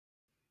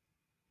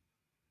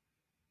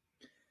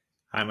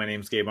Hi, my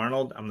name is Gabe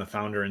Arnold. I'm the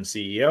founder and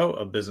CEO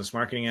of Business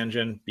Marketing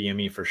Engine,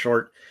 BME for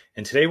short.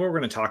 And today what we're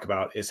going to talk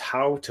about is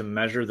how to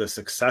measure the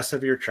success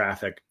of your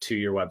traffic to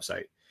your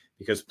website.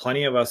 Because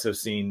plenty of us have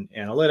seen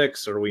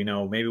analytics, or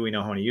maybe we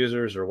know how many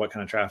users or what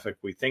kind of traffic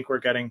we think we're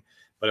getting.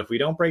 But if we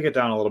don't break it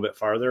down a little bit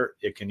farther,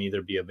 it can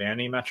either be a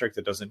vanity metric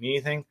that doesn't mean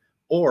anything,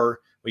 or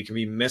we can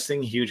be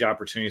missing huge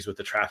opportunities with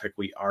the traffic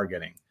we are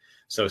getting.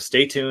 So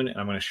stay tuned, and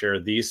I'm going to share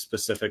these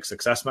specific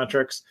success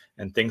metrics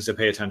and things to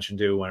pay attention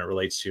to when it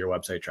relates to your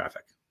website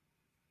traffic.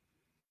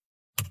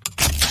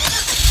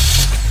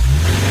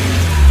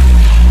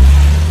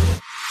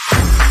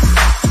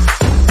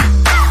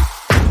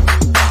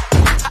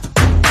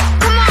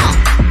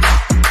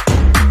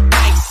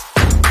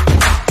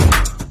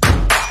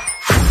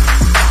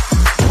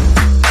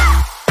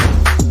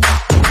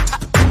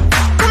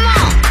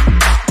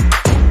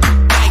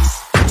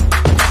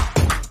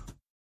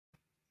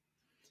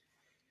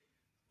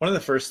 One of the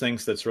first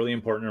things that's really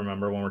important to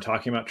remember when we're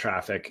talking about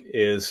traffic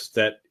is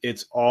that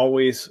it's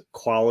always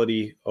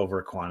quality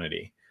over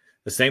quantity.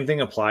 The same thing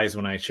applies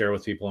when I share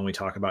with people when we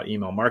talk about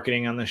email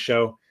marketing on this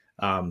show.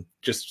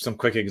 Just some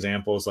quick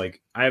examples.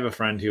 Like, I have a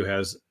friend who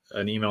has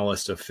an email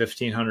list of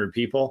 1,500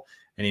 people,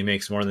 and he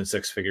makes more than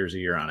 6 figures a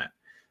year on it.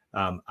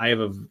 I have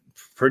a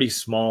pretty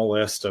small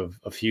list of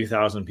a few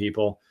thousand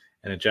people,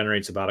 and it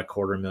generates about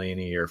 $250,000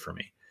 a year for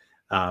me.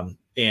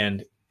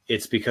 And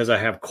it's because I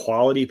have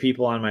quality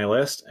people on my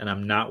list, and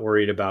I'm not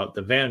worried about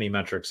the vanity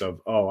metrics of,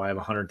 I have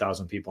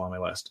 100,000 people on my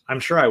list.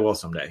 I'm sure I will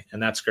someday,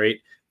 and that's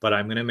great, but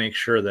I'm going to make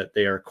sure that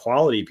they are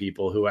quality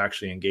people who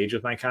actually engage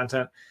with my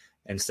content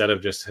instead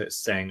of just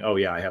saying,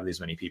 I have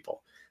these many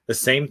people. The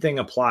same thing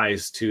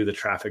applies to the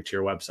traffic to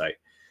your website.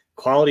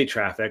 Quality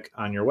traffic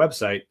on your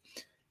website,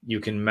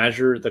 you can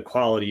measure the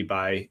quality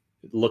by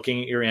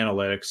looking at your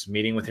analytics,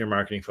 meeting with your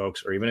marketing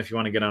folks, or even if you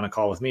want to get on a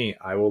call with me,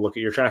 I will look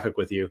at your traffic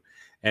with you.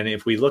 And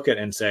if we look at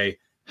and say,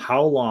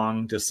 how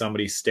long does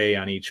somebody stay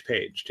on each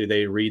page? Do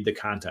they read the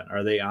content?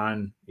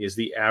 Is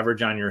the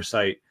average on your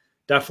site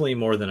definitely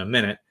more than a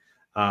minute?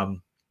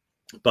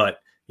 But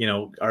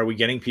are we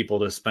getting people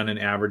to spend an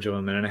average of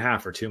 1.5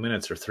 minutes or 2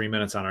 minutes or 3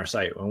 minutes on our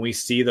site? When we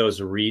see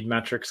those read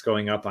metrics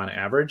going up on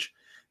average,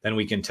 then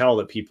we can tell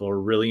that people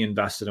are really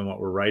invested in what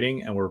we're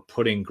writing, and we're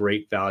putting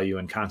great value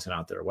and content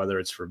out there, whether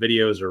it's for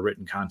videos or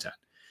written content.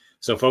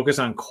 So focus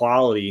on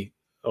quality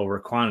over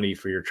quantity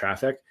for your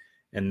traffic,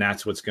 and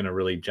that's what's going to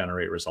really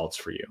generate results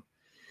for you.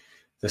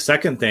 The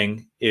second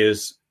thing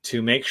is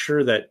to make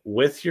sure that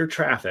with your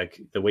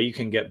traffic, the way you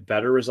can get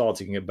better results,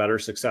 you can get better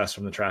success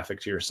from the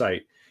traffic to your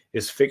site,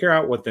 is figure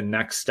out what the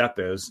next step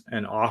is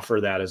and offer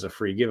that as a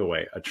free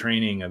giveaway, a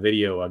training, a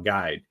video, a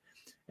guide.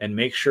 And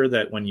make sure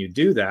that when you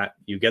do that,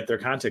 you get their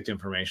contact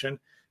information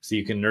so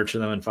you can nurture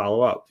them and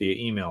follow up via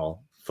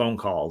email, phone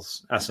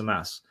calls,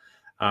 SMS.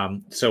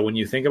 So when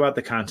you think about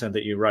the content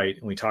that you write,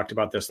 and we talked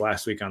about this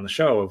last week on the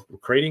show, of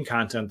creating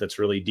content that's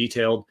really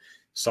detailed,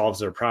 solves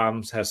their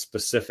problems, has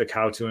specific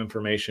how-to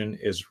information,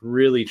 is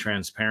really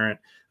transparent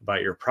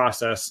about your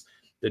process.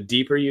 The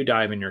deeper you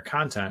dive in your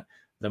content,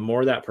 the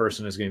more that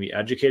person is going to be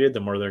educated, the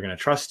more they're going to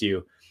trust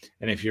you.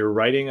 And if you're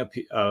writing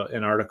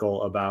an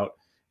article about,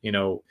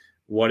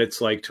 what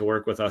it's like to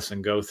work with us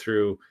and go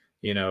through,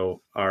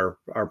 our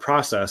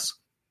process,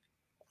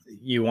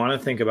 you want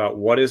to think about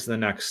what is the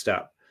next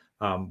step.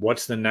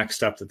 What's the next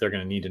step that they're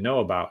going to need to know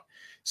about?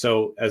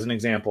 So as an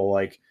example,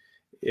 like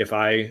if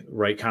I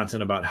write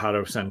content about how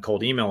to send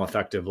cold email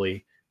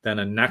effectively, then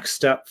a next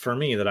step for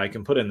me that I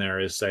can put in there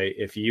is say,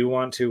 if you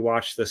want to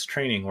watch this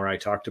training where I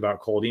talked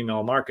about cold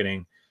email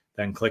marketing,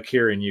 then click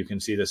here and you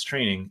can see this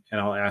training, and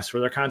I'll ask for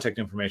their contact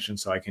information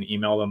so I can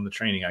email them the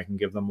training. I can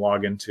give them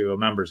login to a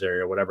members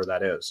area, whatever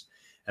that is.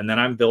 And then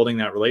I'm building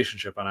that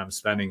relationship, and I'm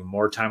spending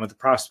more time with the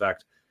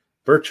prospect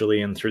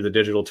virtually and through the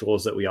digital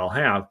tools that we all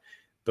have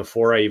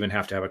before I even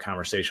have to have a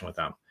conversation with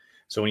them.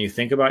 So when you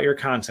think about your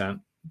content,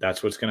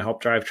 that's what's going to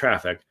help drive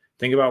traffic.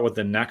 Think about what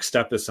the next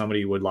step is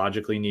somebody would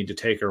logically need to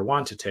take or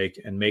want to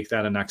take, and make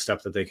that a next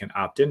step that they can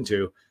opt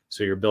into.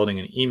 So you're building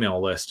an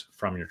email list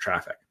from your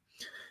traffic.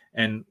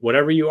 And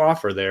whatever you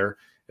offer there,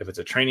 if it's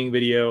a training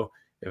video,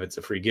 if it's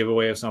a free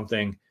giveaway of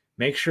something,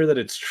 make sure that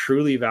it's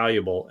truly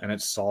valuable and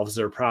it solves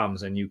their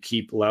problems, and you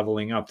keep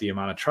leveling up the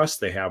amount of trust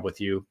they have with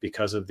you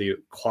because of the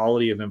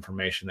quality of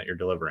information that you're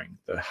delivering,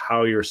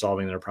 how you're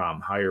solving their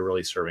problem, how you're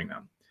really serving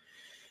them.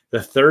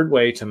 The third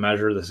way to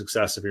measure the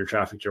success of your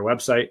traffic to your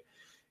website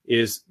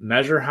is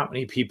measure how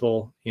many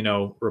people,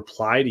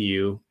 reply to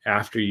you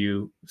after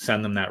you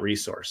send them that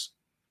resource.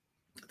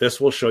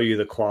 This will show you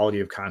the quality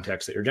of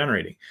contacts that you're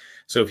generating.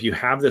 So if you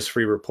have this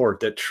free report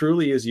that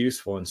truly is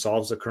useful and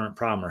solves the current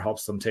problem or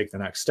helps them take the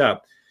next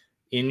step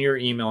in your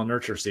email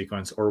nurture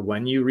sequence, or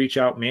when you reach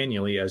out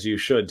manually, as you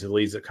should, to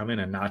leads that come in,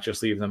 and not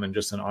just leave them in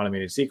just an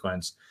automated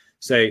sequence,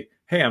 say,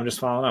 hey, I'm just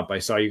following up. I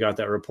saw you got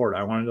that report.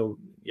 I wanted to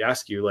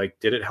ask you,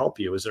 did it help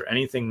you? Is there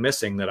anything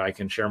missing that I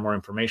can share more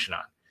information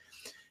on?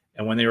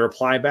 And when they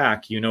reply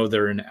back,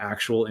 they're an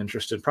actual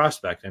interested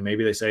prospect. And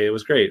maybe they say it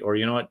was great, or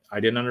you know what,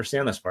 I didn't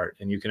understand this part,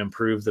 and you can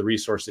improve the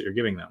resource that you're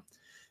giving them.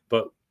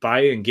 But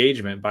by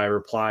engagement, by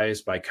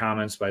replies, by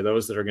comments, by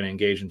those that are going to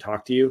engage and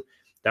talk to you,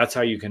 that's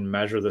how you can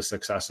measure the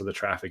success of the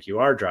traffic you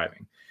are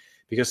driving.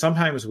 Because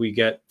sometimes we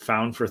get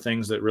found for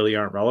things that really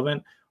aren't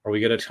relevant, or we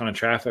get a ton of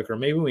traffic, or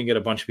maybe we get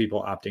a bunch of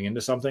people opting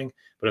into something.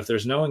 But if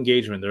there's no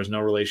engagement, there's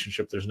no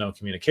relationship, there's no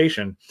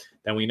communication,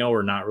 then we know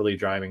we're not really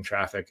driving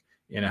traffic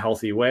in a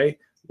healthy way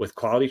with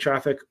quality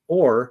traffic,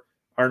 or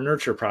our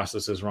nurture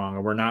process is wrong,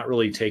 or we're not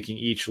really taking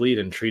each lead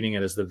and treating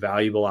it as the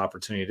valuable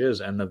opportunity it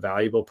is and the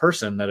valuable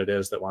person that it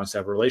is that wants to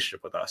have a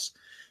relationship with us.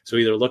 So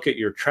either look at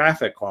your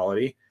traffic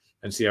quality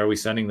and see, are we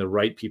sending the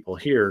right people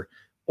here?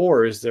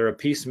 Or is there a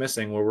piece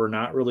missing where we're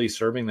not really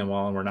serving them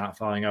well and we're not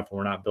following up and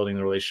we're not building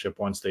the relationship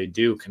once they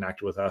do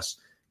connect with us,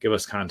 give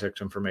us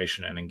contact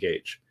information, and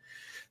engage?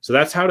 So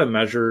that's how to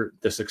measure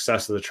the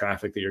success of the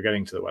traffic that you're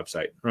getting to the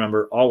website.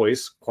 Remember,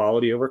 always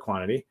quality over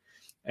quantity.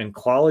 And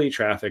quality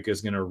traffic is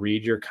going to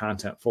read your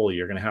content fully.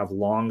 You're going to have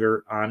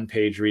longer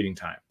on-page reading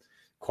time.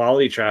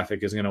 Quality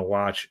traffic is going to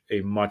watch a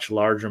much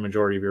larger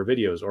majority of your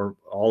videos or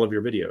all of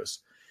your videos.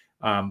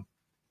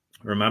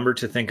 Remember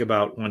to think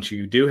about, once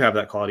you do have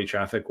that quality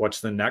traffic,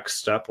 what's the next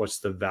step? What's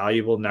the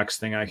valuable next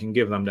thing I can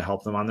give them to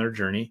help them on their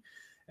journey,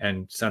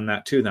 and send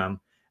that to them.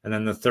 And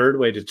then the third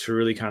way to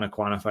truly kind of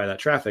quantify that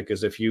traffic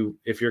is if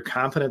you're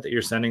confident that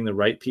you're sending the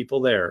right people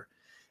there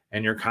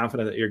and you're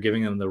confident that you're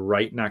giving them the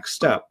right next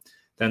step,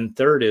 then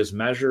third is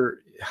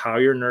measure how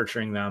you're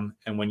nurturing them.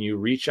 And when you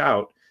reach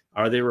out,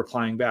 are they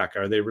replying back?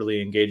 Are they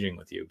really engaging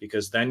with you?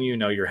 Because then you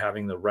know you're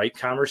having the right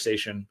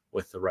conversation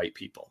with the right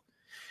people.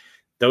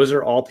 Those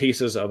are all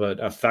pieces of an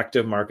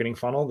effective marketing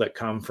funnel that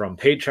come from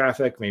paid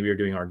traffic. Maybe you're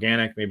doing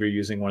organic. Maybe you're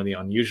using one of the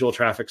unusual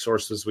traffic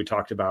sources we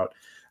talked about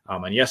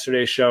on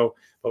yesterday's show.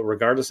 But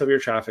regardless of your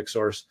traffic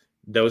source,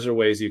 those are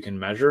ways you can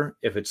measure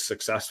if it's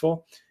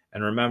successful.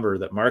 And remember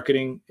that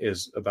marketing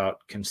is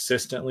about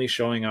consistently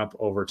showing up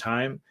over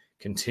time,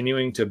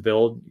 continuing to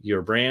build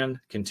your brand,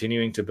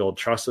 continuing to build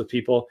trust with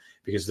people,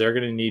 because they're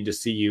going to need to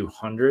see you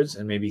hundreds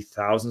and maybe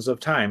thousands of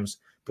times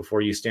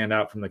before you stand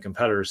out from the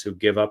competitors who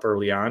give up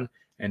early on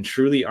and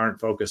truly aren't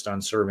focused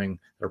on serving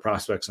their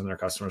prospects and their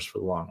customers for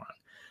the long run.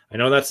 I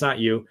know that's not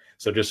you.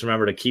 So just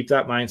remember to keep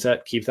that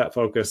mindset, keep that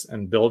focus,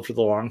 and build for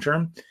the long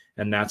term.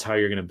 And that's how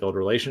you're going to build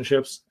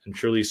relationships and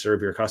truly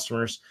serve your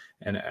customers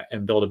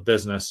and build a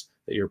business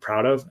that you're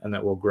proud of and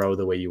that will grow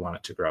the way you want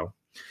it to grow.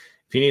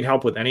 If you need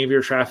help with any of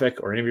your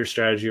traffic or any of your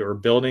strategy, or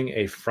building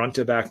a front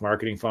to back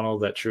marketing funnel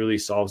that truly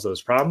solves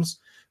those problems,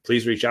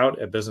 please reach out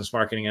at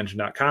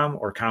businessmarketingengine.com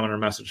or comment or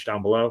message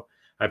down below.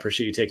 I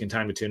appreciate you taking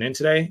time to tune in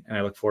today, and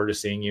I look forward to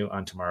seeing you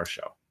on tomorrow's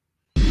show.